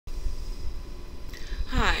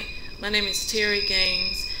My name is Terry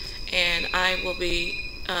Gaines, and I will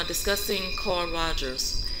be discussing Carl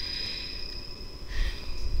Rogers.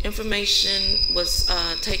 Information was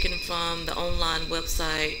taken from the online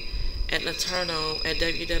website at Laterno at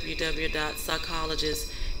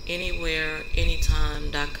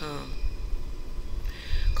www.psychologistanywhereanytime.com.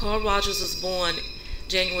 Carl Rogers was born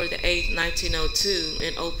January the 8th, 1902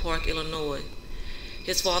 in Oak Park, Illinois.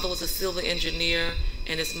 His father was a civil engineer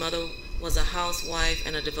and his mother was a housewife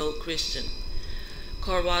and a devout Christian.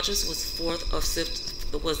 Carl Rogers was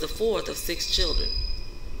the fourth of six children.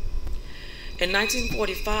 In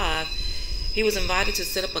 1945, he was invited to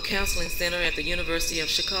set up a counseling center at the University of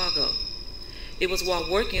Chicago. It was while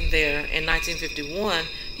working there in 1951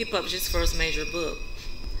 he published his first major book,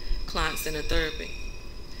 Client-Centered Therapy.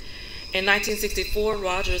 In 1964,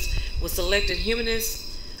 Rogers was selected Humanist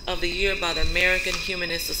of the Year by the American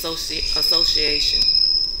Humanist Association.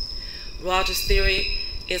 Rogers' theory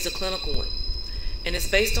is a clinical one, and it's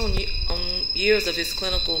based on years of his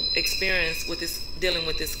clinical experience dealing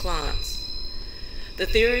with his clients. The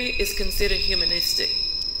theory is considered humanistic.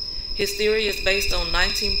 His theory is based on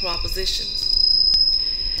 19 propositions.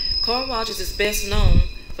 Carl Rogers is best known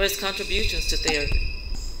for his contributions to therapy.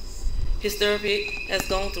 His therapy has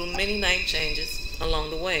gone through many name changes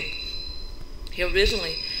along the way. He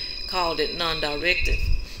originally called it non-directive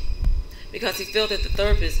because he felt that the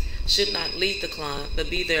therapist should not lead the client but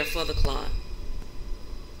be there for the client,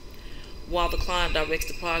 while the client directs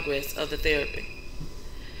the progress of the therapy.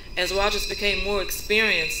 As Rogers became more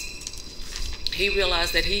experienced, he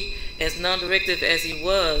realized that he, as non-directive as he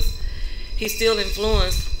was, he still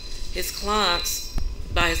influenced his clients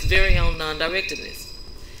by his very own non-directiveness.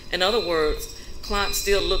 In other words, clients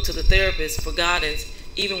still look to the therapist for guidance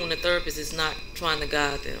even when the therapist is not trying to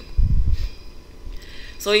guide them.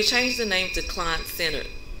 So he changed the name to Client-Centered.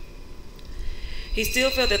 He still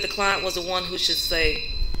felt that the client was the one who should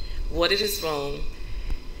say what it is wrong,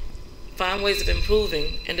 find ways of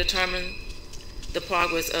improving, and determine the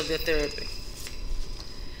progress of their therapy.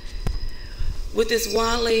 With this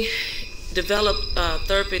widely developed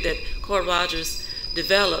therapy that Carl Rogers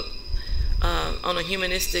developed on a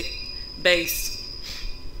humanistic base,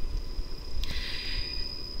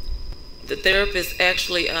 the therapist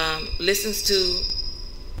actually listens to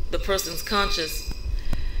the person's conscious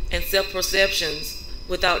and self-perceptions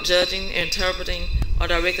without judging, interpreting, or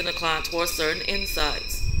directing the client towards certain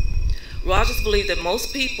insights. Rogers believed that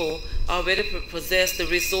most people already possess the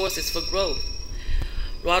resources for growth.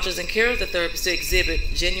 Rogers encouraged the therapist to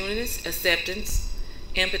exhibit genuineness, acceptance,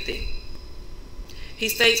 empathy. He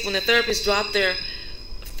states when the therapists drop their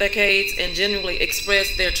facades and genuinely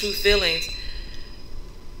express their true feelings,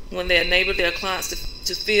 when they enable their clients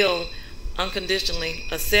to feel unconditionally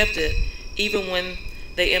accepted, even when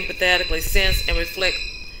they empathetically sense and reflect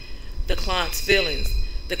the client's feelings,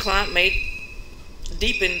 the client may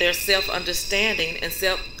deepen their self-understanding and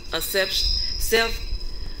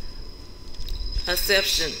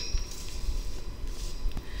self-acceptance.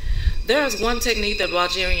 There is one technique that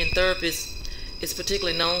Rogerian therapists is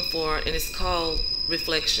particularly known for, and it's called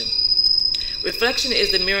reflection. Reflection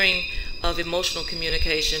is the mirroring of emotional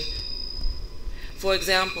communication. For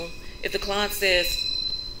example, if the client says,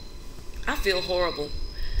 "I feel horrible,"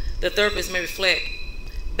 the therapist may reflect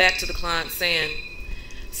back to the client saying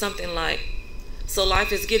something like, "So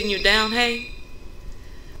life is getting you down, hey?"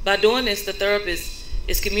 By doing this, the therapist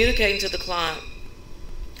is communicating to the client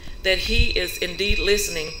that he is indeed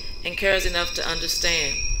listening and cares enough to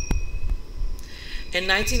understand. In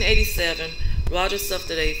 1987, Rogers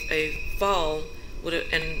suffered a fall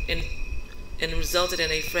and resulted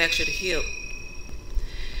in a fractured hip.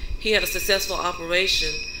 He had a successful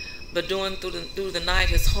operation, but through the night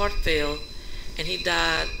his heart failed and he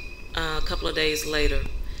died a couple of days later.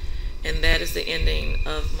 And that is the ending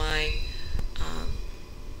of my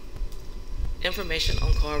information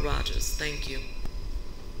on Carl Rogers. Thank you.